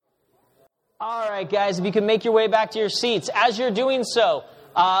All right, guys, if you can make your way back to your seats. As you're doing so,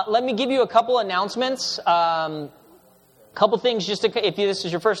 let me give you a couple announcements. Couple things, just to, if this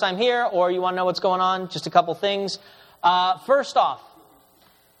is your first time here or you want to know what's going on, just a couple things. First off,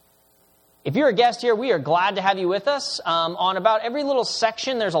 if you're a guest here, we are glad to have you with us. On about every little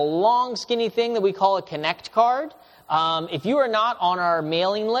section, there's a long, skinny thing that we call a Connect card. If you are not on our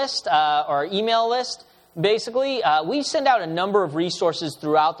mailing list or our email list, basically, we send out a number of resources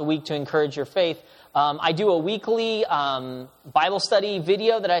throughout the week to encourage your faith. I do a weekly Bible study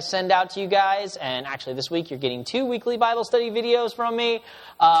video that I send out to you guys, and actually this week you're getting 2 weekly Bible study videos from me.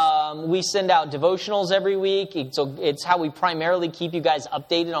 We send out devotionals every week, so it's how we primarily keep you guys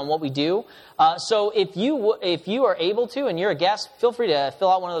updated on what we do. So if you are able to, and you're a guest, feel free to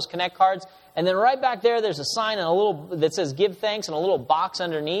fill out one of those Connect cards, and then right back there, there's a sign and a little that says "Give Thanks" and a little box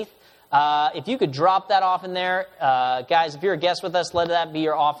underneath. If you could drop that off in there, guys, if you're a guest with us, let that be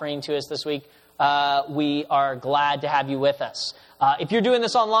your offering to us this week. We are glad to have you with us. If you're doing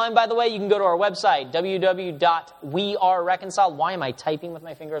this online, by the way, you can go to our website, www.wearereconciled. Why am I typing with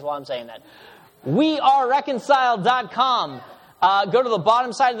my fingers while I'm saying that? wearereconciled.com. Go to the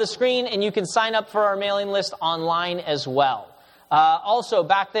bottom side of the screen, and you can sign up for our mailing list online as well. Also,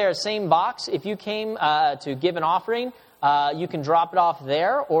 back there, same box, if you came to give an offering, you can drop it off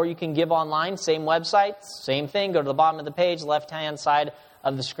there, or you can give online, same website, same thing. Go to the bottom of the page, left-hand side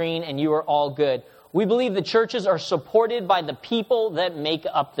of the screen, and you are all good. We believe the churches are supported by the people that make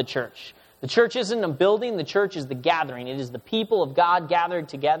up the church. The church isn't a building, the church is the gathering. It is the people of God gathered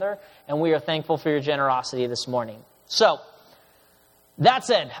together, and we are thankful for your generosity this morning. So, that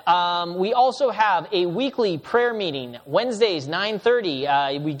said, we also have a weekly prayer meeting, Wednesdays,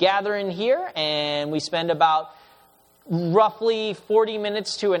 9:30. We gather in here, and we spend about roughly 40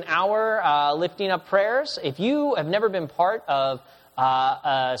 minutes to an hour lifting up prayers. If you have never been part of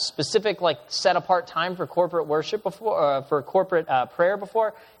a specific, set-apart time for corporate worship before, for corporate prayer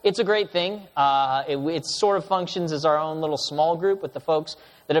before, it's a great thing. It sort of functions as our own little small group with the folks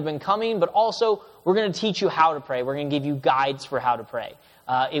that have been coming, but also we're going to teach you how to pray. We're going to give you guides for how to pray.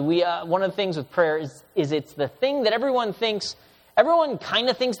 One of the things with prayer is it's the thing that everyone kind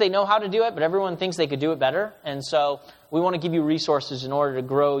of thinks they know how to do it, but everyone thinks they could do it better. And so we want to give you resources in order to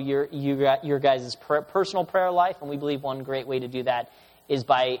grow your guys' personal prayer life. And we believe one great way to do that is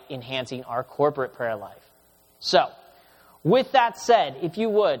by enhancing our corporate prayer life. So, with that said, if you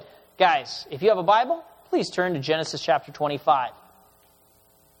would, guys, if you have a Bible, please turn to Genesis chapter 25.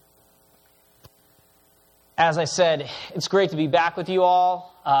 As I said, it's great to be back with you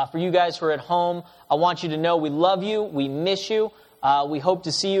all. For you guys who are at home, I want you to know we love you, we miss you. We hope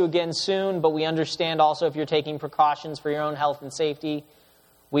to see you again soon, but we understand also if you're taking precautions for your own health and safety.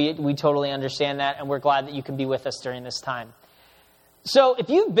 We totally understand that, and we're glad that you can be with us during this time. So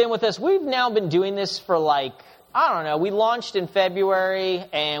if you've been with us, we've now been doing this for we launched in February,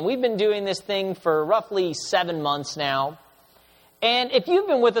 and we've been doing this thing for roughly 7 months now. And if you've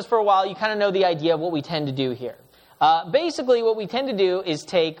been with us for a while, you kind of know the idea of what we tend to do here. Basically, what we tend to do is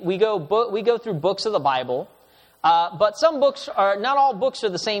we go through books of the Bible, but not all books are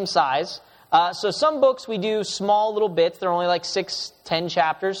the same size. So some books we do small little bits. They're only 6-10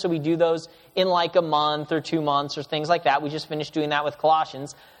 chapters, so we do those in a month or 2 months or things like that. We just finished doing that with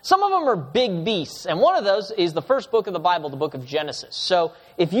Colossians. Some of them are big beasts, and one of those is the first book of the Bible, the book of Genesis. So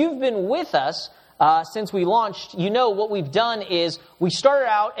if you've been with us since we launched, you know what we've done is we started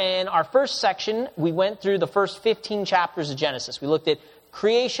out in our first section. We went through the first 15 chapters of Genesis. We looked at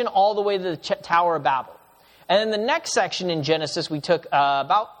creation all the way to the Tower of Babel. And then the next section in Genesis we took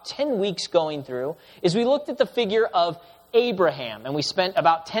about 10 weeks going through is we looked at the figure of Abraham. And we spent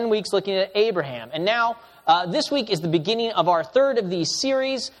about 10 weeks looking at Abraham. And now this week is the beginning of our third of these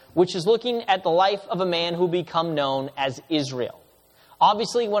series, which is looking at the life of a man who will become known as Israel.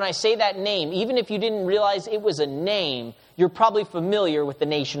 Obviously, when I say that name, even if you didn't realize it was a name, you're probably familiar with the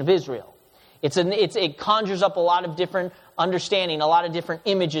nation of Israel. It conjures up a lot of different understanding, a lot of different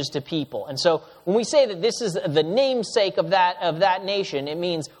images to people. And so when we say that this is the namesake of that nation, it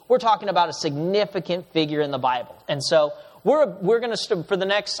means we're talking about a significant figure in the Bible. And so we're going to, for the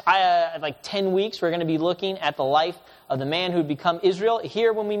next 10 weeks, we're going to be looking at the life of the man who'd become Israel.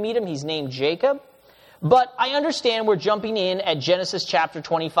 Here, when we meet him, he's named Jacob. But I understand we're jumping in at Genesis chapter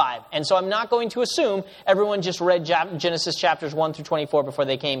 25. And so I'm not going to assume everyone just read Genesis chapters 1 through 24 before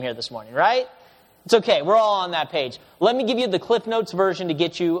they came here this morning, right? It's okay. We're all on that page. Let me give you the Cliff Notes version to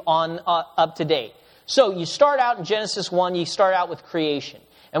get you on up to date. So you start out in Genesis 1, you start out with creation.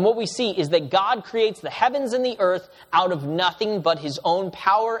 And what we see is that God creates the heavens and the earth out of nothing but his own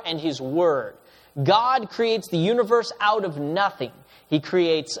power and his word. God creates the universe out of nothing. He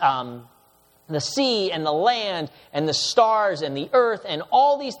creates the sea and the land and the stars and the earth and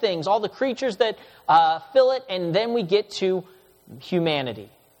all these things, all the creatures that fill it, and then we get to humanity.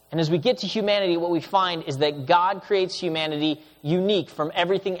 And as we get to humanity, what we find is that God creates humanity unique from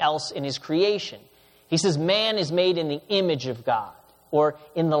everything else in his creation. He says man is made in the image of God, or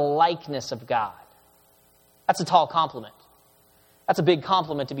in the likeness of God. That's a tall compliment. That's a big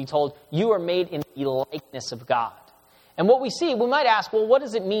compliment to be told, you are made in the likeness of God. And what we see, we might ask, well, what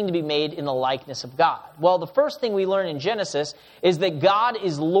does it mean to be made in the likeness of God? Well, the first thing we learn in Genesis is that God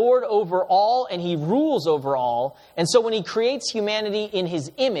is Lord over all and he rules over all. And so when he creates humanity in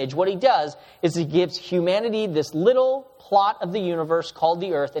his image, what he does is he gives humanity this little plot of the universe called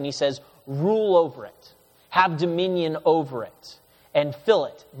the earth, and he says, rule over it, have dominion over it, and fill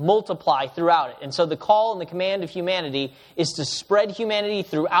it, multiply throughout it. And so the call and the command of humanity is to spread humanity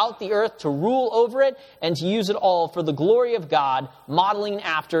throughout the earth, to rule over it, and to use it all for the glory of God, modeling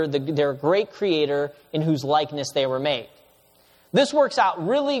after their great creator in whose likeness they were made. This works out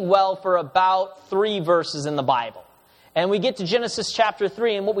really well for about 3 verses in the Bible. And we get to Genesis chapter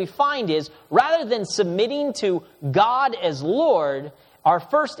 3, and what we find is, rather than submitting to God as Lord, our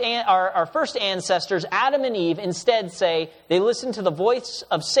first ancestors, Adam and Eve, instead say, they listen to the voice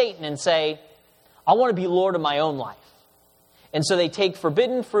of Satan and say, I want to be Lord of my own life. And so they take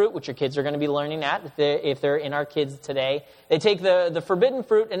forbidden fruit, which your kids are going to be learning at if they're in our kids today. They take the forbidden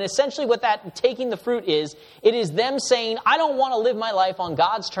fruit, and essentially what that taking the fruit is, it is them saying, I don't want to live my life on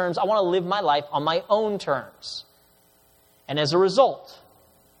God's terms, I want to live my life on my own terms. And as a result,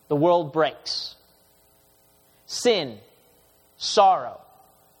 the world breaks. Sin, sorrow,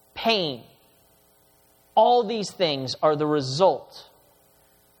 pain, all these things are the result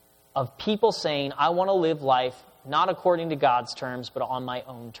of people saying, I want to live life not according to God's terms, but on my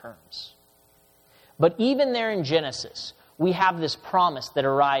own terms. But even there in Genesis, we have this promise that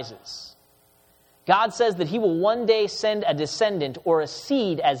arises. God says that he will one day send a descendant, or a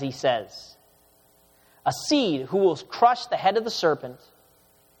seed, as he says. A seed who will crush the head of the serpent.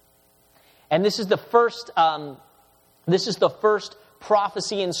 And this is the first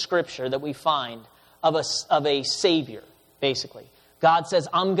prophecy in Scripture that we find of a Savior, basically. God says,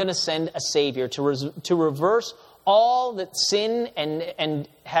 I'm going to send a Savior to reverse all that sin and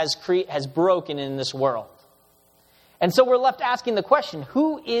has broken in this world. And so we're left asking the question,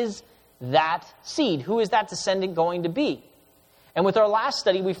 who is that seed? Who is that descendant going to be? And with our last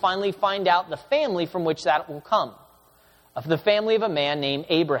study, we finally find out the family from which that will come. Of the family of a man named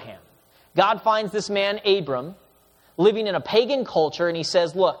Abraham. God finds this man, Abram, living in a pagan culture, and he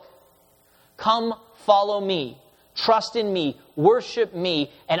says, look, come follow me, trust in me, worship me,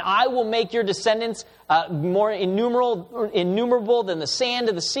 and I will make your descendants more innumerable than the sand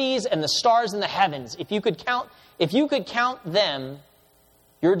of the seas and the stars in the heavens. If you could count them,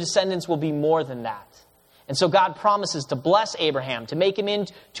 your descendants will be more than that. And so God promises to bless Abraham, to make him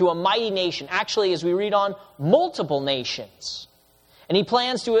into a mighty nation. Actually, as we read on, multiple nations. And he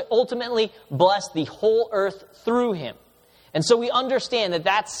plans to ultimately bless the whole earth through him. And so we understand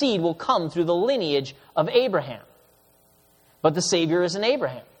that seed will come through the lineage of Abraham. But the Savior isn't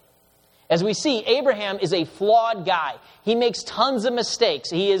Abraham. As we see, Abraham is a flawed guy. He makes tons of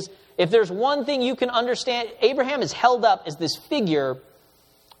mistakes. If there's one thing you can understand, Abraham is held up as this figure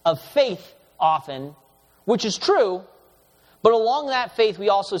of faith often, which is true, but along that faith we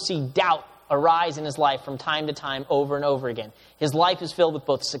also see doubt arise in his life from time to time over and over again. His life is filled with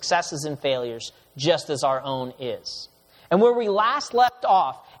both successes and failures, just as our own is. And where we last left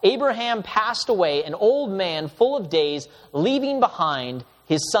off, Abraham passed away, an old man full of days, leaving behind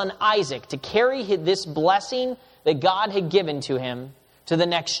his son Isaac to carry this blessing that God had given to him to the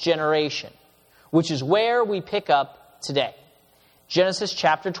next generation, which is where we pick up today. Genesis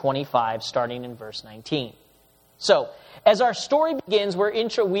chapter 25, starting in verse 19. So, as our story begins, we're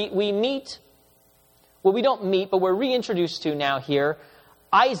reintroduced to now here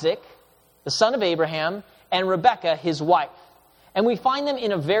Isaac, the son of Abraham, and Rebekah, his wife. And we find them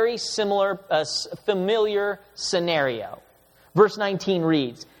in a very familiar scenario. Verse 19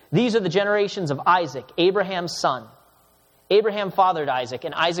 reads, these are the generations of Isaac, Abraham's son. Abraham fathered Isaac,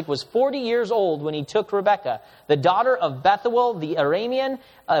 and Isaac was 40 years old when he took Rebekah, the daughter of Bethuel the Aramean,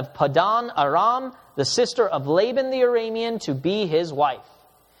 of Padan Aram, the sister of Laban the Aramean, to be his wife.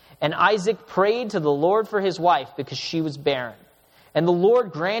 And Isaac prayed to the Lord for his wife, because she was barren. And the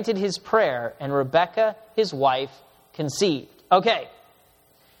Lord granted his prayer, and Rebekah, his wife, conceived. Okay,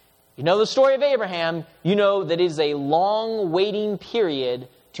 you know the story of Abraham. You know that it is a long waiting period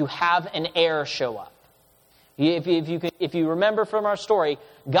to have an heir show up. If you remember from our story,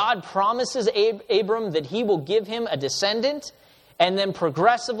 God promises Abram that he will give him a descendant, And then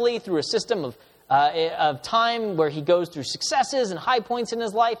progressively through a system of time where he goes through successes and high points in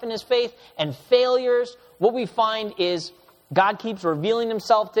his life and his faith and failures, what we find is God keeps revealing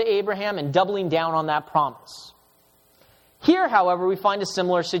himself to Abraham and doubling down on that promise. Here, however, we find a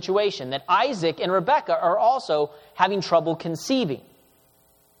similar situation, that Isaac and Rebekah are also having trouble conceiving.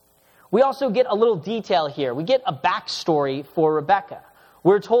 We also get a little detail here. We get a backstory for Rebekah.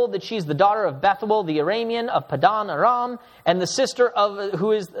 We're told that she's the daughter of Bethuel the Aramean of Padan Aram, and the sister of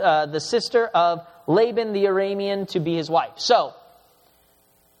who is the sister of Laban the Aramean to be his wife. So,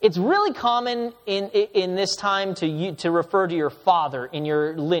 it's really common in this time to refer to your father in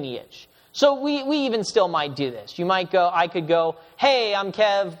your lineage. So we even still might do this. I could go, hey, I'm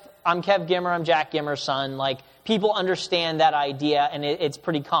Kev Gimmer, I'm Jack Gimmer's son. Like, people understand that idea, and it's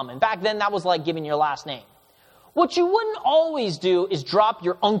pretty common. Back then, that was like giving your last name. What you wouldn't always do is drop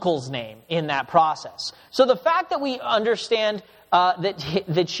your uncle's name in that process. So the fact that we understand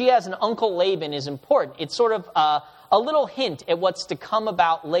that she has an uncle Laban is important. It's sort of a little hint at what's to come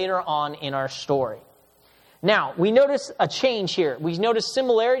about later on in our story. Now, we notice a change here. We notice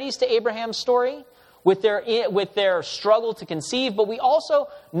similarities to Abraham's story with their struggle to conceive, but we also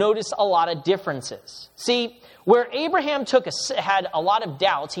notice a lot of differences. See, where Abraham had a lot of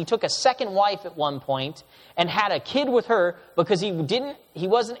doubts, he took a second wife at one point and had a kid with her because he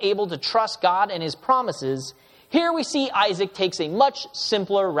wasn't able to trust God and his promises. Here we see Isaac takes a much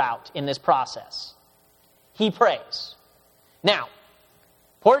simpler route in this process. He prays. Now,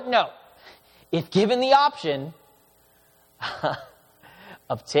 important note, if given the option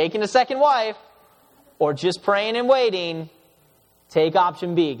of taking a second wife or just praying and waiting, take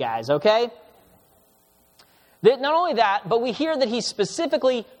option B, guys, okay? Not only that, but we hear that he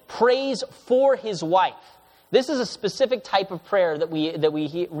specifically prays for his wife. This is a specific type of prayer that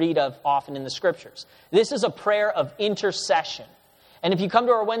we read of often in the Scriptures. This is a prayer of intercession. And if you come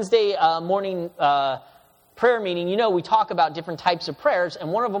to our Wednesday morning prayer meeting, you know we talk about different types of prayers,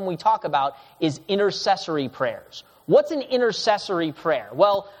 and one of them we talk about is intercessory prayers. What's an intercessory prayer?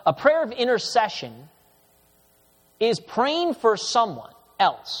 Well, a prayer of intercession is praying for someone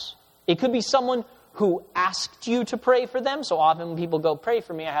else. It could be someone who asked you to pray for them. So often when people go, pray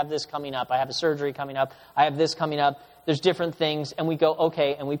for me, I have this coming up, I have a surgery coming up, I have this coming up, there's different things, and we go,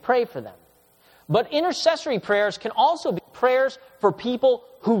 okay, and we pray for them. But intercessory prayers can also be prayers for people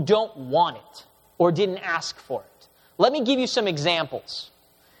who don't want it or didn't ask for it. Let me give you some examples.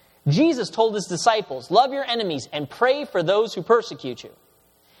 Jesus told his disciples, love your enemies and pray for those who persecute you.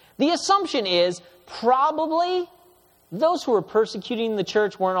 The assumption is probably those who were persecuting the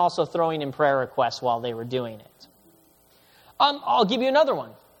church weren't also throwing in prayer requests while they were doing it. I'll give you another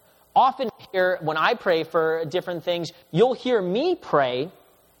one. Often here, when I pray for different things, you'll hear me pray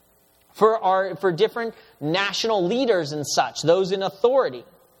for different national leaders and such, those in authority.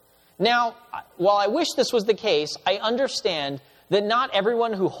 Now, while I wish this was the case, I understand that not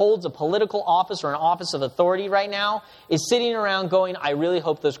everyone who holds a political office or an office of authority right now is sitting around going, I really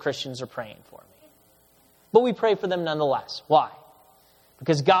hope those Christians are praying for me. But we pray for them nonetheless. Why?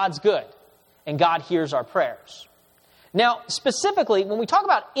 Because God's good, and God hears our prayers. Now, specifically, when we talk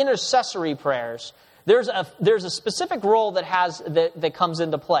about intercessory prayers, there's a specific role that comes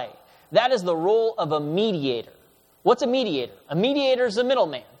into play. That is the role of a mediator. What's a mediator? A mediator is a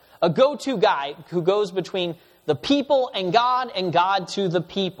middleman, a go-to guy who goes between the people and God to the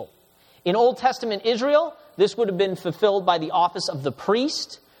people. In Old Testament Israel, this would have been fulfilled by the office of the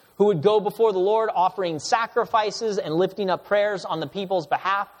priest, who would go before the Lord offering sacrifices and lifting up prayers on the people's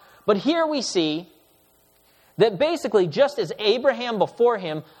behalf. But here we see that basically, just as Abraham before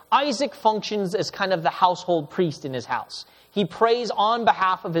him, Isaac functions as kind of the household priest in his house. He prays on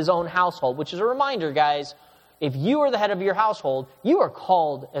behalf of his own household, which is a reminder, guys, if you are the head of your household, you are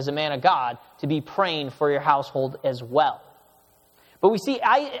called as a man of God to be praying for your household as well. But we see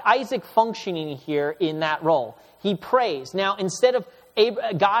Isaac functioning here in that role. He prays. Now, instead of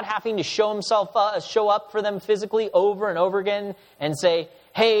God having to show up for them physically over and over again and say,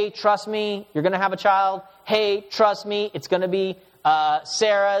 hey, trust me, you're going to have a child. Hey, trust me, it's going to be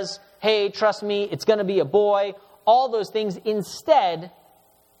Sarah's. Hey, trust me, it's going to be a boy. All those things. Instead,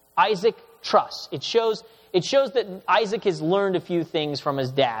 Isaac trusts. It shows that Isaac has learned a few things from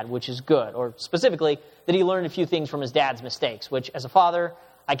his dad, which is good. Or specifically, that he learned a few things from his dad's mistakes, which as a father,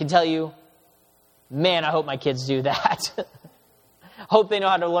 I can tell you, man, I hope my kids do that. Hope they know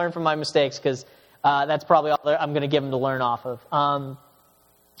how to learn from my mistakes, because that's probably all I'm going to give them to learn off of.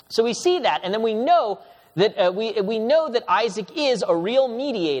 So we see that, and then we know that we know that Isaac is a real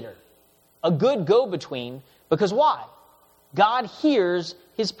mediator, a good go-between, because why? God hears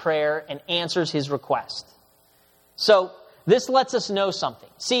his prayer and answers his request. So this lets us know something.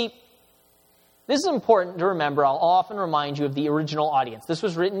 See, this is important to remember. I'll often remind you of the original audience. This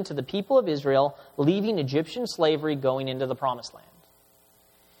was written to the people of Israel leaving Egyptian slavery going into the Promised Land.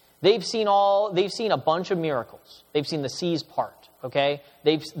 They've seen a bunch of miracles. They've seen the seas part, okay?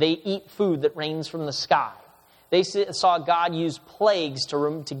 They eat food that rains from the sky. They saw God use plagues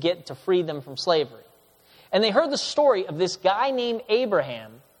to free them from slavery. And they heard the story of this guy named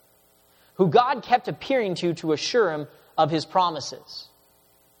Abraham who God kept appearing to assure him of his promises.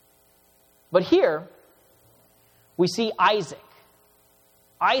 But here, we see Isaac.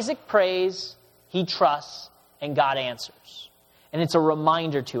 Isaac prays, he trusts, and God answers. And it's a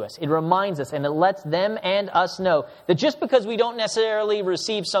reminder to us. It reminds us, and it lets them and us know that just because we don't necessarily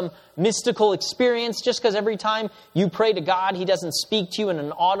receive some mystical experience, just because every time you pray to God, He doesn't speak to you in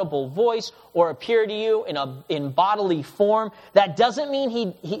an audible voice or appear to you in bodily form, that doesn't mean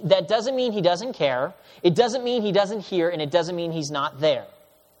He doesn't care. It doesn't mean He doesn't hear, and it doesn't mean He's not there.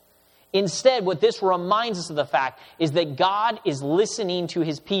 Instead, what this reminds us of the fact is that God is listening to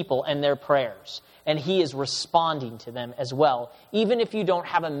His people and their prayers. And He is responding to them as well, even if you don't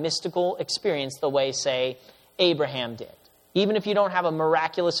have a mystical experience the way, say, Abraham did. Even if you don't have a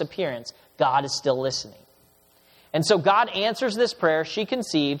miraculous appearance, God is still listening. And so God answers this prayer. She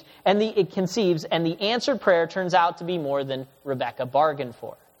conceived, and it conceives, and the answered prayer turns out to be more than Rebekah bargained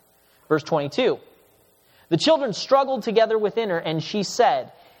for. Verse 22. The children struggled together within her, and she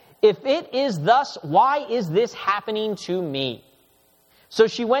said, "If it is thus, why is this happening to me?" So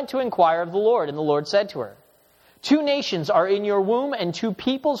she went to inquire of the Lord, and the Lord said to her, "Two nations are in your womb, and two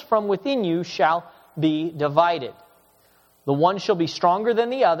peoples from within you shall be divided. The one shall be stronger than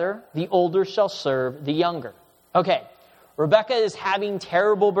the other, the older shall serve the younger." Okay, Rebekah is having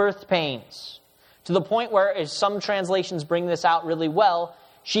terrible birth pains, to the point where, as some translations bring this out really well,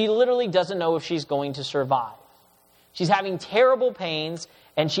 she literally doesn't know if she's going to survive. She's having terrible pains,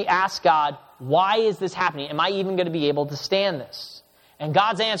 and she asks God, why is this happening? Am I even going to be able to stand this? And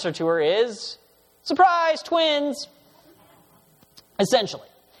God's answer to her is, surprise, twins. Essentially.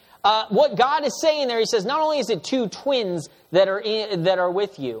 What God is saying there, He says, not only is it two twins that are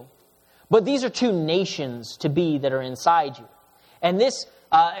with you, but these are two nations to be that are inside you. And this,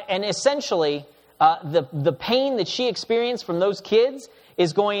 and essentially, the pain that she experienced from those kids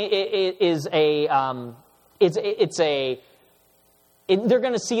is they're going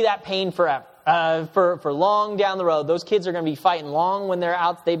to see that pain forever. For long down the road. Those kids are going to be fighting long when they're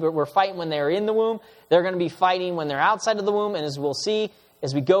out. They were fighting when they were in the womb. They're going to be fighting when they're outside of the womb. And as we'll see,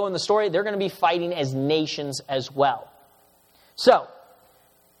 as we go in the story, they're going to be fighting as nations as well. So,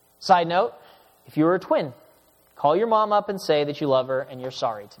 side note, if you were a twin, call your mom up and say that you love her and you're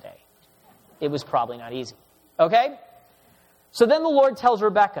sorry today. It was probably not easy. Okay? So then the Lord tells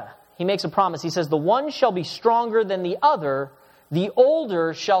Rebekah, He makes a promise. He says, the one shall be stronger than the other, the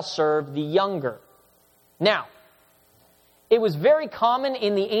older shall serve the younger. Now, it was very common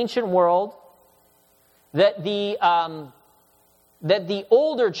in the ancient world that the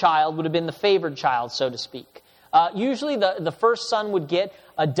older child would have been the favored child, so to speak. Usually the first son would get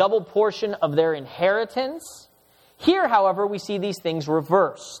a double portion of their inheritance. Here, however, we see these things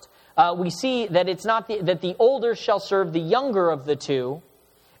reversed. We see that it's not that the older shall serve the younger of the two,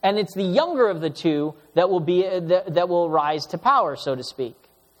 and it's the younger of the two that will rise to power, so to speak.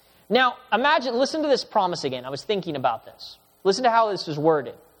 Now, listen to this promise again. I was thinking about this. Listen to how this is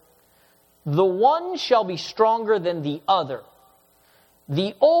worded. The one shall be stronger than the other.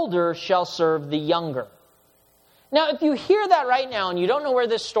 The older shall serve the younger. Now, if you hear that right now and you don't know where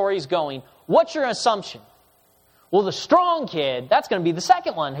this story is going, what's your assumption? Well, the strong kid, that's going to be the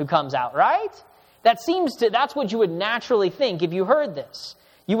second one who comes out, right? That's what you would naturally think if you heard this.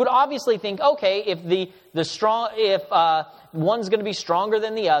 You would obviously think, okay, if one's going to be stronger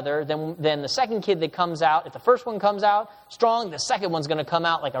than the other, then the second kid that comes out, if the first one comes out strong, the second one's going to come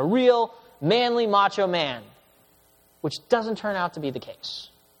out like a real manly macho man, which doesn't turn out to be the case.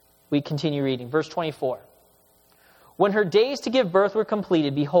 We continue reading, verse 24. When her days to give birth were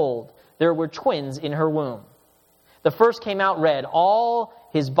completed, behold, there were twins in her womb. The first came out red, all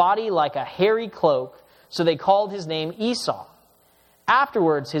his body like a hairy cloak, so they called his name Esau.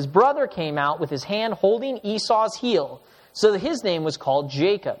 Afterwards, his brother came out with his hand holding Esau's heel, so that his name was called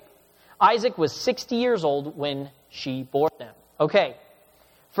Jacob. Isaac was 60 years old when she bore them. Okay,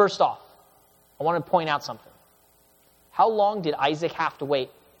 first off, I want to point out something. How long did Isaac have to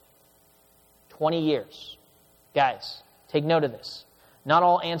wait? 20 years. Guys, take note of this. Not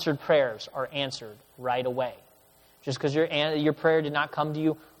all answered prayers are answered right away. Just because your prayer did not come to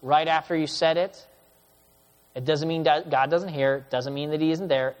you right after you said it, it doesn't mean that God doesn't hear. It doesn't mean that He isn't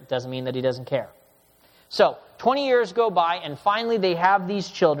there. It doesn't mean that He doesn't care. So 20 years go by, and finally they have these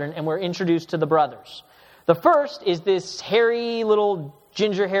children, and we're introduced to the brothers. The first is this hairy little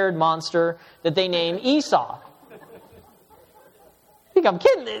ginger-haired monster that they name Esau. I think I'm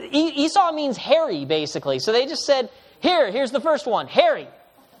kidding. Esau means hairy, basically. So they just said, here's the first one, hairy.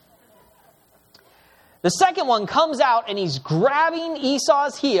 The second one comes out, and he's grabbing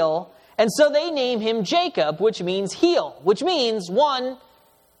Esau's heel, and so they name him Jacob, which means heel. Which means, one,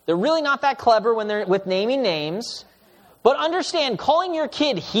 they're really not that clever when they're with naming names. But understand, calling your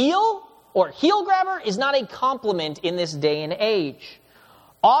kid heel or heel grabber is not a compliment in this day and age.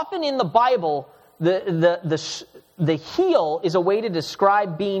 Often in the Bible, the heel is a way to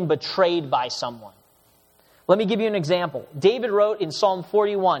describe being betrayed by someone. Let me give you an example. David wrote in Psalm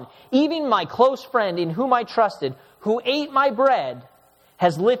 41, "Even my close friend in whom I trusted, who ate my bread,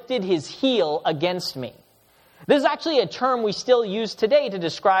 has lifted his heel against me." This is actually a term we still use today to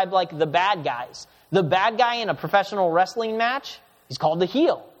describe like the bad guys. The bad guy in a professional wrestling match, he's called the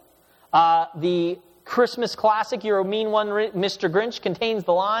heel. The Christmas classic, "You're a Mean One, Mr. Grinch," contains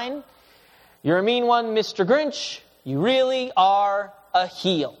the line, "You're a mean one, Mr. Grinch. You really are a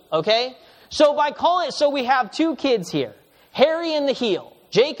heel." Okay? So so we have two kids here, Harry and the heel,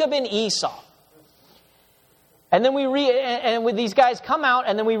 Jacob and Esau. And then when these guys come out,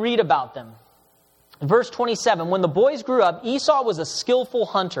 and then we read about them. Verse 27, "When the boys grew up, Esau was a skillful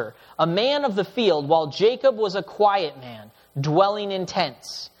hunter, a man of the field, while Jacob was a quiet man, dwelling in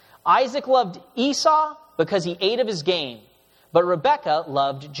tents. Isaac loved Esau because he ate of his game, but Rebekah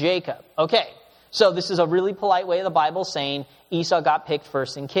loved Jacob." Okay, so this is a really polite way of the Bible saying Esau got picked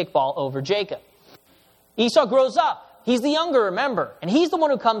first in kickball over Jacob. Esau grows up. He's the younger, remember, and he's the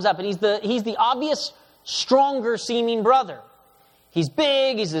one who comes up, and he's the obvious, stronger seeming brother. He's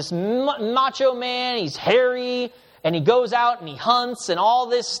big, he's this macho man, he's hairy, and he goes out and he hunts and all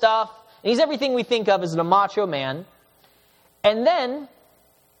this stuff. And he's everything we think of as a macho man. And then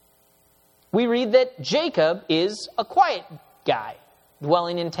we read that Jacob is a quiet guy,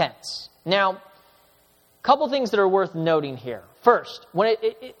 dwelling in tents. Now, a couple things that are worth noting here. First, when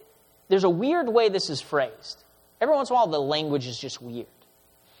there's a weird way this is phrased. Every once in a while, the language is just weird.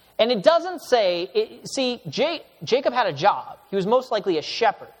 And it doesn't say, Jacob had a job. He was most likely a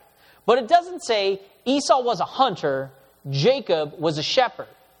shepherd. But it doesn't say Esau was a hunter, Jacob was a shepherd.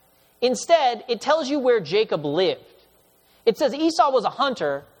 Instead, it tells you where Jacob lived. It says Esau was a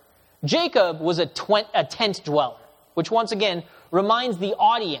hunter, Jacob was a tent dweller, which once again reminds the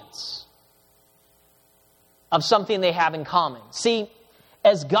audience of something they have in common. See,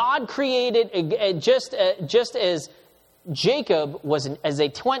 as God created, just as Jacob was as a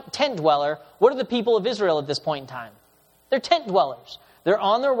tent dweller, what are the people of Israel at this point in time? They're tent dwellers. They're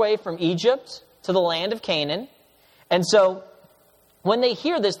on their way from Egypt to the land of Canaan. And so when they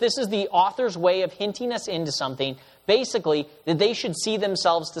hear this is the author's way of hinting us into something, basically, that they should see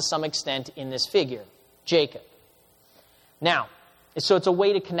themselves to some extent in this figure, Jacob. Now, so it's a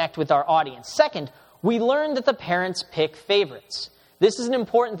way to connect with our audience. Second, we learn that the parents pick favorites. This is an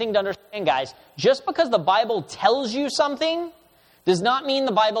important thing to understand, guys. Just because the Bible tells you something does not mean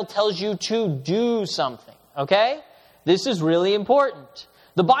the Bible tells you to do something, okay? This is really important.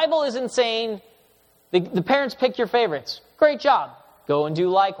 The Bible isn't saying, the parents pick your favorites. Great job. Go and do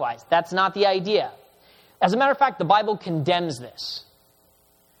likewise. That's not the idea. As a matter of fact, the Bible condemns this.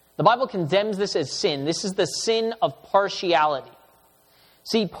 The Bible condemns this as sin. This is the sin of partiality.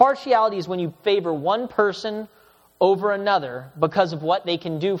 See, partiality is when you favor one person over another because of what they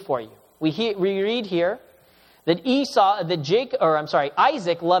can do for you. We read here that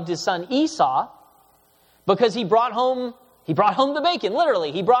Isaac loved his son Esau because he brought home the bacon,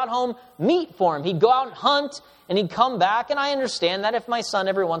 literally. He brought home meat for him. He'd go out and hunt, and he'd come back, and I understand that if my son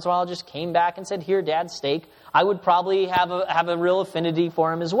every once in a while just came back and said, "Here, Dad, steak," I would probably have a real affinity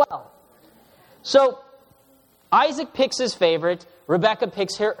for him as well. So Isaac picks his favorite, Rebekah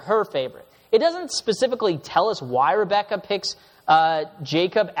picks her favorite. It doesn't specifically tell us why Rebekah picks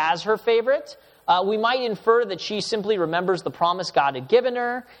Jacob as her favorite. We might infer that she simply remembers the promise God had given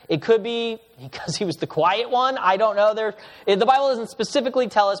her. It could be because he was the quiet one. I don't know. The Bible doesn't specifically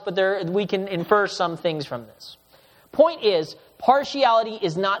tell us, but we can infer some things from this. Point is, partiality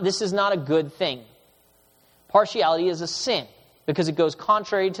is not a good thing. Partiality is a sin because it goes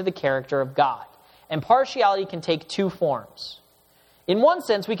contrary to the character of God. And partiality can take two forms. In one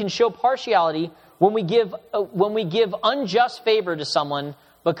sense, we can show partiality when we give unjust favor to someone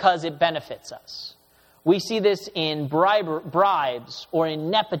because it benefits us. We see this in bribes or in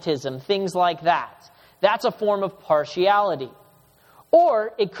nepotism, things like that. That's a form of partiality.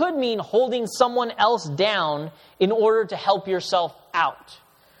 Or it could mean holding someone else down in order to help yourself out.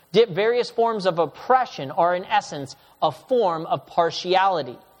 Various forms of oppression are, in essence, a form of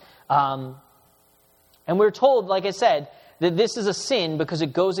partiality. And we're told, like I said, that this is a sin because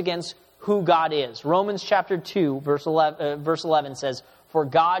it goes against who God is. Romans chapter 2, verse 11 says, "For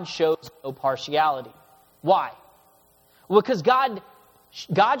God shows no partiality." Why? Well, because God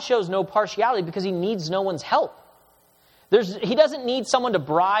shows no partiality because he needs no one's help. He doesn't need someone to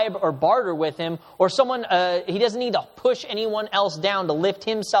bribe or barter with him, or he doesn't need to push anyone else down to lift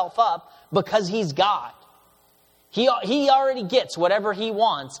himself up because he's God. He already gets whatever he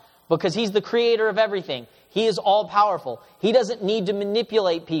wants because he's the creator of everything. He is all-powerful. He doesn't need to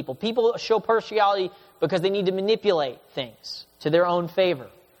manipulate people. People show partiality because they need to manipulate things to their own favor.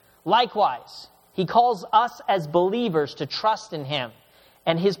 Likewise, he calls us as believers to trust in him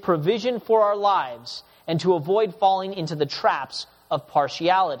and his provision for our lives and to avoid falling into the traps of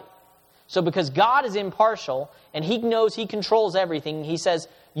partiality. So because God is impartial and he knows he controls everything, he says,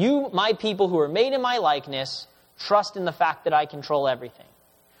 "You, my people who are made in my likeness, trust in the fact that I control everything.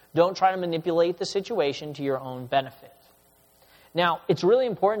 Don't try to manipulate the situation to your own benefit." Now, it's really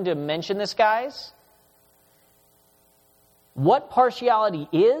important to mention this, guys. What partiality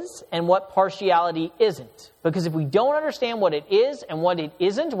is and what partiality isn't. Because if we don't understand what it is and what it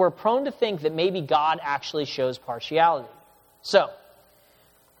isn't, we're prone to think that maybe God actually shows partiality. So,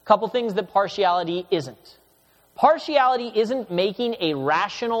 a couple things that partiality isn't. Partiality isn't making a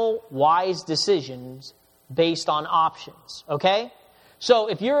rational, wise decisions based on options, okay? So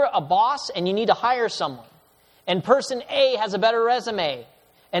if you're a boss and you need to hire someone, and person A has a better resume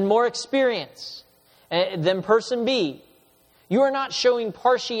and more experience than person B, you are not showing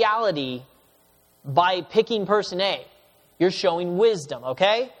partiality by picking person A. You're showing wisdom,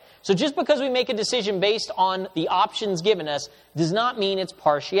 okay? So just because we make a decision based on the options given us does not mean it's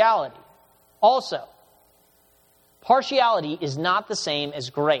partiality. Also, partiality is not the same as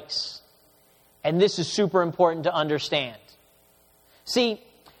grace. And this is super important to understand. See,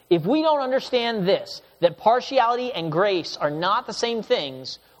 if we don't understand this, that partiality and grace are not the same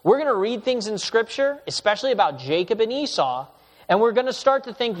things, we're going to read things in Scripture, especially about Jacob and Esau, and we're going to start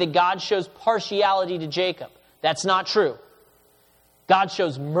to think that God shows partiality to Jacob. That's not true. God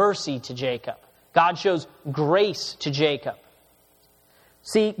shows mercy to Jacob. God shows grace to Jacob.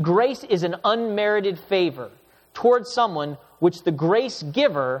 See, grace is an unmerited favor towards someone which the grace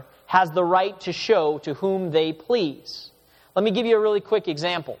giver has the right to show to whom they please. Let me give you a really quick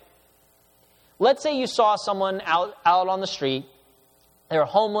example. Let's say you saw someone out on the street. They were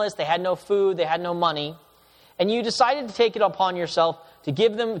homeless, they had no food, they had no money, and you decided to take it upon yourself to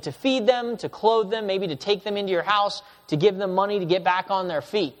give them, to feed them, to clothe them, maybe to take them into your house, to give them money to get back on their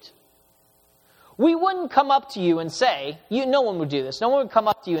feet. We wouldn't come up to you and say, no one would do this, no one would come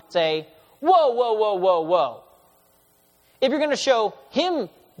up to you and say, whoa, whoa, whoa, whoa, whoa. If you're going to show him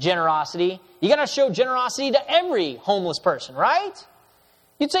generosity, you got to show generosity to every homeless person, right?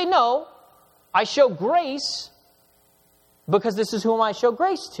 You'd say, no, I show grace because this is whom I show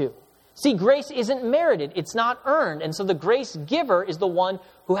grace to. See, grace isn't merited. It's not earned. And so the grace giver is the one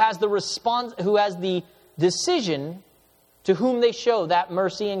who has the decision to whom they show that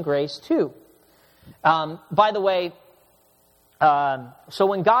mercy and grace to. By the way, so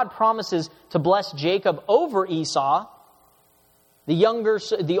when God promises to bless Jacob over Esau,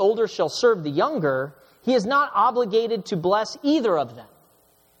 the older shall serve the younger, he is not obligated to bless either of them.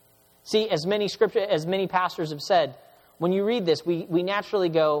 See, as many pastors have said, when you read this, we naturally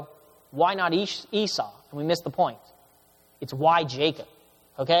go, why not Esau? And we miss the point. It's why Jacob,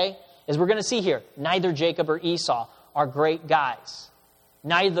 okay? As we're going to see here, neither Jacob or Esau are great guys.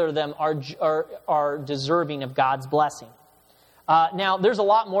 Neither of them are deserving of God's blessing. Now, there's a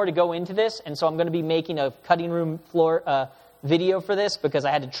lot more to go into this, and so I'm going to be making a cutting room floor video for this because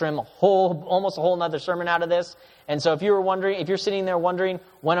I had to trim almost a whole nother sermon out of this. And so if you're sitting there wondering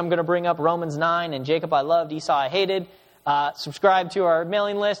when I'm going to bring up Romans 9 and Jacob I loved, Esau I hated, subscribe to our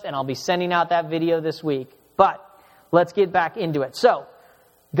mailing list and I'll be sending out that video this week. But let's get back into it. So,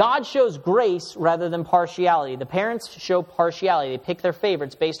 God shows grace rather than partiality. The parents show partiality. They pick their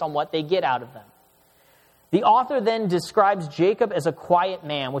favorites based on what they get out of them. The author then describes Jacob as a quiet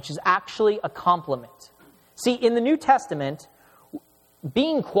man, which is actually a compliment. See, in the New Testament,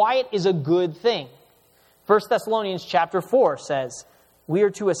 being quiet is a good thing. 1 Thessalonians chapter 4 says, we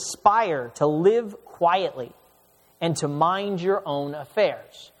are to aspire to live quietly and to mind your own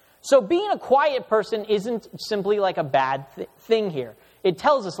affairs. So being a quiet person isn't simply like a bad thing here. It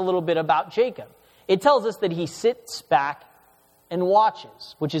tells us a little bit about Jacob. It tells us that he sits back and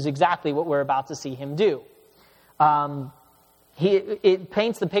watches, which is exactly what we're about to see him do. It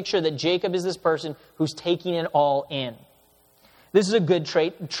paints the picture that Jacob is this person who's taking it all in. This is a good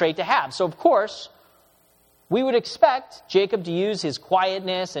trait to have. So, of course, we would expect Jacob to use his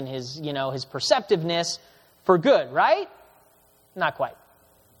quietness and his perceptiveness for good, right? Not quite.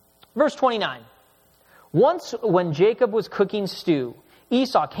 Verse 29. Once when Jacob was cooking stew,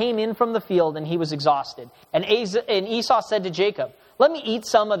 Esau came in from the field and he was exhausted. And Esau said to Jacob, "Let me eat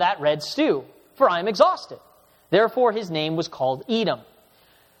some of that red stew, for I am exhausted." Therefore his name was called Edom.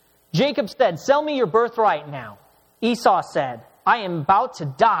 Jacob said, "Sell me your birthright now." Esau said, "I am about to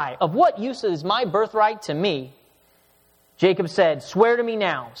die. Of what use is my birthright to me?" Jacob said, "Swear to me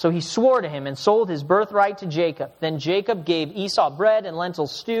now." So he swore to him and sold his birthright to Jacob. Then Jacob gave Esau bread and lentil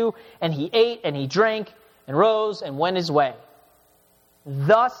stew, and he ate and he drank and rose and went his way.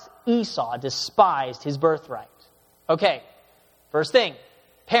 Thus Esau despised his birthright. Okay, first thing,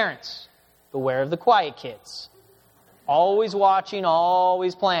 parents, beware of the quiet kids. Always watching,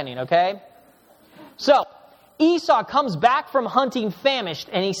 always planning, okay? So, Esau comes back from hunting famished,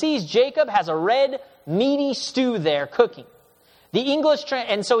 and he sees Jacob has a red, meaty stew there cooking. The English,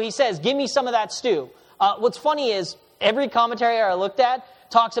 and so he says, "Give me some of that stew." What's funny is, every commentary I looked at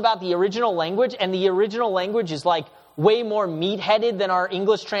talks about the original language, and the original language is like way more meat-headed than our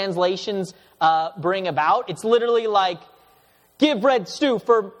English translations bring about. It's literally like, "Give red stew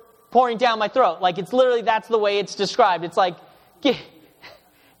for pouring down my throat." Like, it's literally, that's the way it's described. It's like,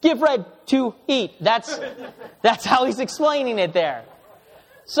 give red to eat. That's how he's explaining it there.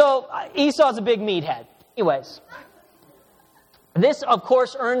 So Esau's a big meathead. Anyways, this, of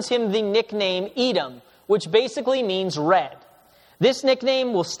course, earns him the nickname Edom, which basically means red. This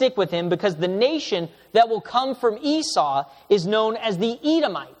nickname will stick with him because the nation that will come from Esau is known as the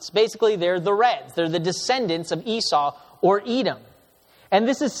Edomites. Basically, they're the Reds. They're the descendants of Esau or Edom. And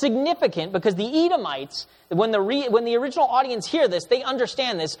this is significant because the Edomites, when the original audience hear this, they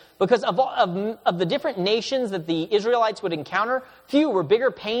understand this because of the different nations that the Israelites would encounter, few were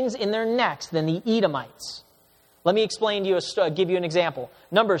bigger pains in their necks than the Edomites. Let me explain to you, give you an example.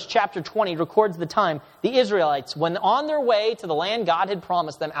 Numbers chapter 20 records the time the Israelites, when on their way to the land God had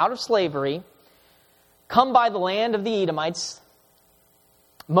promised them out of slavery, come by the land of the Edomites.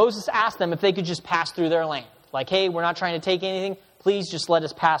 Moses asked them if they could just pass through their land. Like, "Hey, we're not trying to take anything. Please just let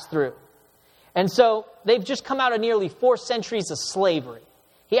us pass through." And so they've just come out of nearly 4 centuries of slavery.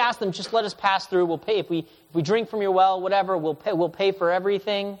 He asked them, "Just let us pass through. We'll pay if we drink from your well, whatever. We'll pay for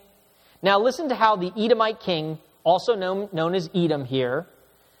everything." Now listen to how the Edomite king, also known as Edom here,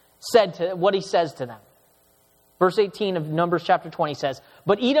 what he says to them. Verse 18 of Numbers chapter 20 says,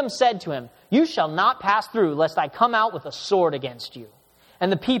 "But Edom said to him, 'You shall not pass through, lest I come out with a sword against you.'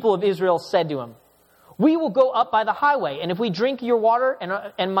 And the people of Israel said to him, 'We will go up by the highway, and if we drink your water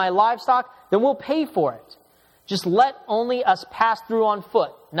and my livestock, then we'll pay for it. Just let only us pass through on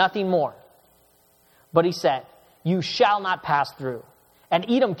foot, nothing more.' But he said, 'You shall not pass through.' And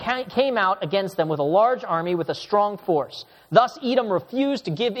Edom came out against them with a large army with a strong force. Thus Edom refused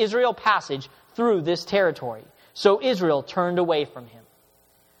to give Israel passage through this territory. So Israel turned away from him."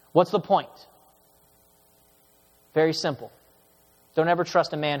 What's the point? Very simple. Don't ever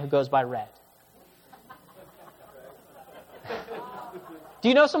trust a man who goes by red. Do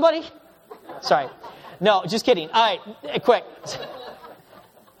you know somebody? Sorry. No, just kidding. All right, quick.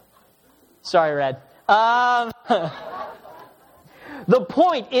 Sorry, Red. The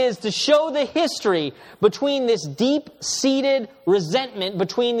point is to show the history between this deep-seated resentment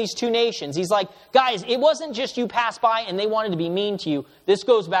between these two nations. He's like, guys, it wasn't just you passed by and they wanted to be mean to you. This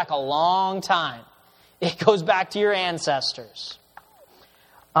goes back a long time. It goes back to your ancestors.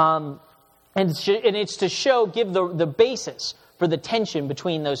 And it's to give the basis for the tension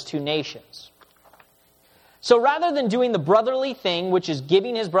between those two nations. So rather than doing the brotherly thing, which is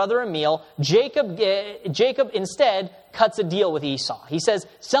giving his brother a meal, Jacob instead cuts a deal with Esau. He says,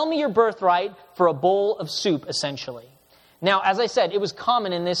 "Sell me your birthright for a bowl of soup," essentially. Now, as I said, it was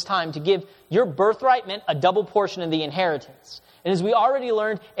common in this time to give your birthright meant a double portion of the inheritance. And as we already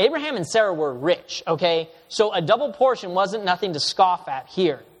learned, Abraham and Sarah were rich, okay? So a double portion wasn't nothing to scoff at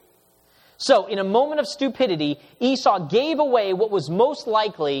here. So in a moment of stupidity, Esau gave away what was most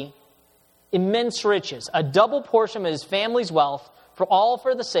likely immense riches, a double portion of his family's wealth,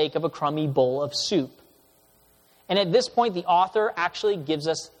 for the sake of a crummy bowl of soup. And at this point, the author actually gives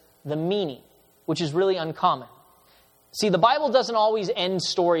us the meaning, which is really uncommon. See, the Bible doesn't always end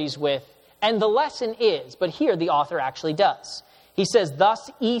stories with, "and the lesson is," but here the author actually does. He says,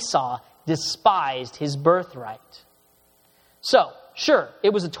 "Thus Esau despised his birthright." So, sure,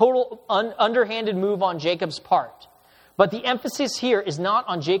 it was a total underhanded move on Jacob's part. But the emphasis here is not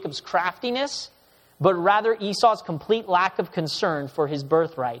on Jacob's craftiness, but rather Esau's complete lack of concern for his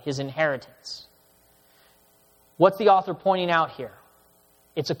birthright, his inheritance. What's the author pointing out here?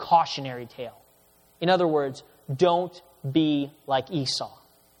 It's a cautionary tale. In other words, don't be like Esau.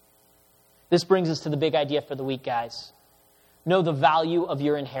 This brings us to the big idea for the week, guys. Know the value of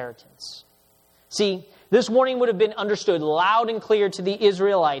your inheritance. See, this warning would have been understood loud and clear to the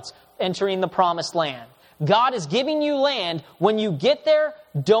Israelites entering the promised land. God is giving you land. When you get there,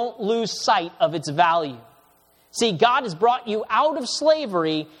 don't lose sight of its value. See, God has brought you out of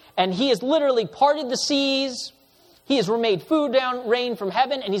slavery, and He has literally parted the seas. He has made food down, rain from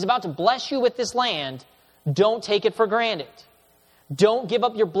heaven, and He's about to bless you with this land. Don't take it for granted. Don't give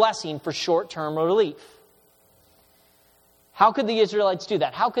up your blessing for short-term relief. How could the Israelites do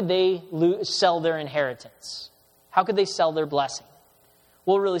that? How could they sell their inheritance? How could they sell their blessing?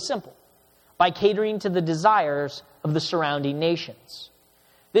 Well, really simple. By catering to the desires of the surrounding nations.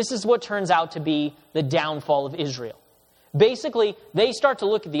 This is what turns out to be the downfall of Israel. Basically, they start to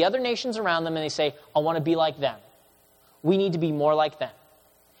look at the other nations around them and they say, I want to be like them. We need to be more like them.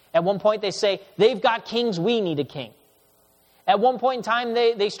 At one point they say, they've got kings, we need a king. At one point in time,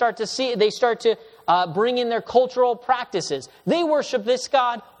 they start to bring in their cultural practices. They worship this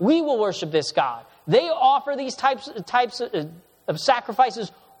God, we will worship this God. They offer these types of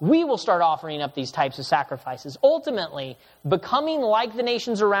sacrifices, we will start offering up these types of sacrifices. Ultimately, becoming like the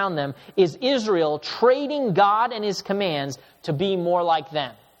nations around them is Israel trading God and His commands to be more like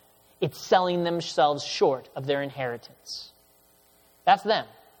them. It's selling themselves short of their inheritance. That's them.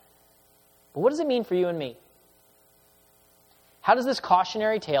 But what does it mean for you and me? How does this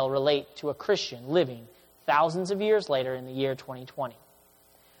cautionary tale relate to a Christian living thousands of years later in the year 2020?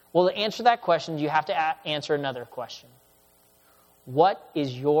 Well, to answer that question, you have to answer another question. What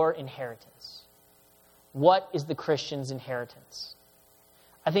is your inheritance? What is the Christian's inheritance?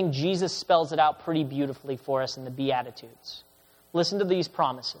 I think Jesus spells it out pretty beautifully for us in the Beatitudes. Listen to these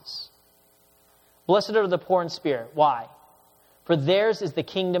promises. Blessed are the poor in spirit. Why? For theirs is the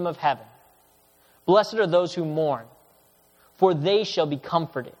kingdom of heaven. Blessed are those who mourn, for they shall be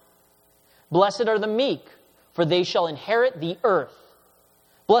comforted. Blessed are the meek, for they shall inherit the earth.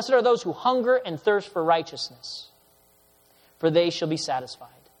 Blessed are those who hunger and thirst for righteousness, for they shall be satisfied.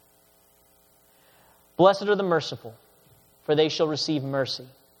 Blessed are the merciful, for they shall receive mercy.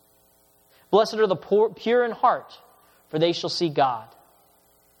 Blessed are the pure in heart, for they shall see God.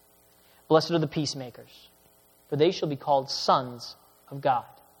 Blessed are the peacemakers, for they shall be called sons of God.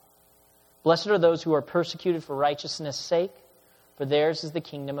 Blessed are those who are persecuted for righteousness' sake, for theirs is the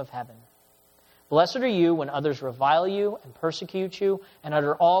kingdom of heaven. Blessed are you when others revile you and persecute you and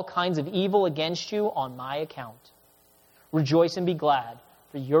utter all kinds of evil against you on my account. Rejoice and be glad,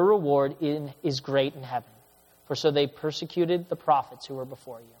 for your reward is great in heaven. For so they persecuted the prophets who were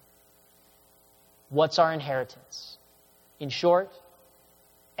before you. What's our inheritance? In short,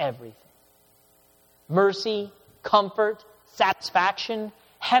 everything. Mercy, comfort, satisfaction,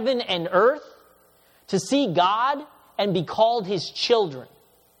 heaven and earth, to see God and be called His children.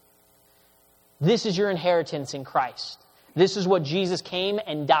 This is your inheritance in Christ. This is what Jesus came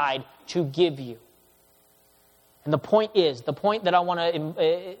and died to give you. And the point that I want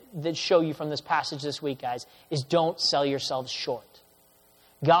to show you from this passage this week, guys, is don't sell yourselves short.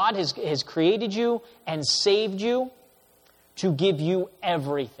 God has created you and saved you to give you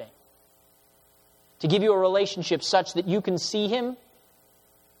everything. To give you a relationship such that you can see Him,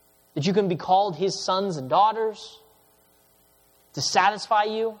 that you can be called His sons and daughters, to satisfy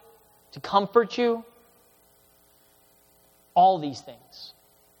you, to comfort you. All these things.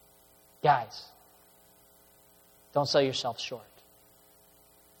 Guys, don't sell yourself short.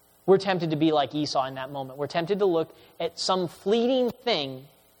 We're tempted to be like Esau in that moment. We're tempted to look at some fleeting thing,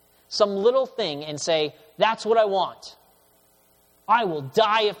 some little thing, and say, that's what I want. I will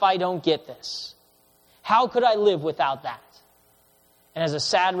die if I don't get this. How could I live without that? And as a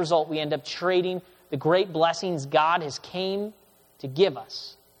sad result, we end up trading the great blessings God has came to give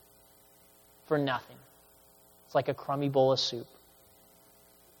us for nothing. It's like a crummy bowl of soup.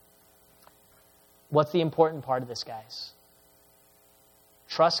 What's the important part of this, guys?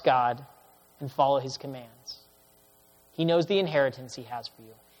 Trust God and follow His commands. He knows the inheritance He has for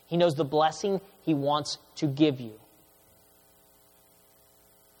you. He knows the blessing He wants to give you.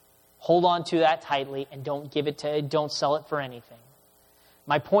 Hold on to that tightly and don't sell it for anything.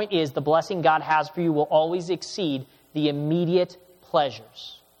 My point is, the blessing God has for you will always exceed the immediate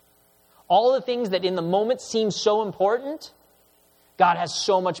pleasures. All the things that in the moment seem so important, God has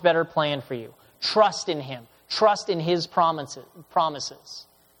so much better planned for you. Trust in Him. Trust in His promises.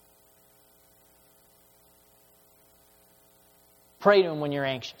 Pray to Him when you're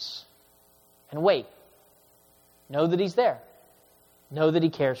anxious. And wait. Know that He's there. Know that He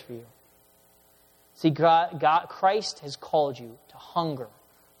cares for you. See, Christ has called you to hunger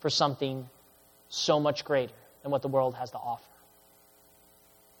for something so much greater than what the world has to offer.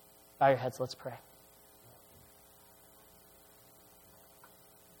 Bow your heads, let's pray.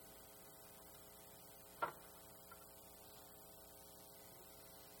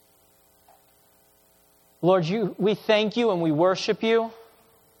 Lord, we thank you and we worship you.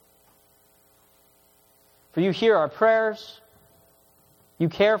 For you hear our prayers, you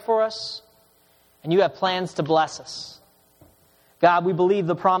care for us, and you have plans to bless us. God, we believe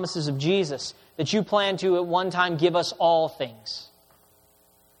the promises of Jesus, that you plan to at one time give us all things.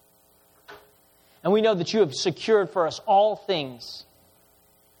 And we know that you have secured for us all things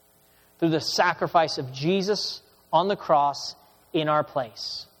through the sacrifice of Jesus on the cross in our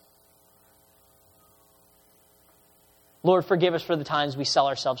place. Lord, forgive us for the times we sell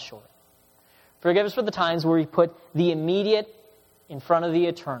ourselves short. Forgive us for the times where we put the immediate in front of the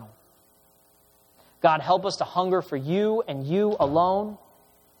eternal. God, help us to hunger for you and you alone.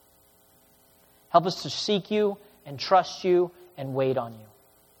 Help us to seek you and trust you and wait on you.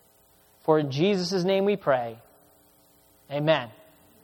 For in Jesus' name we pray. Amen.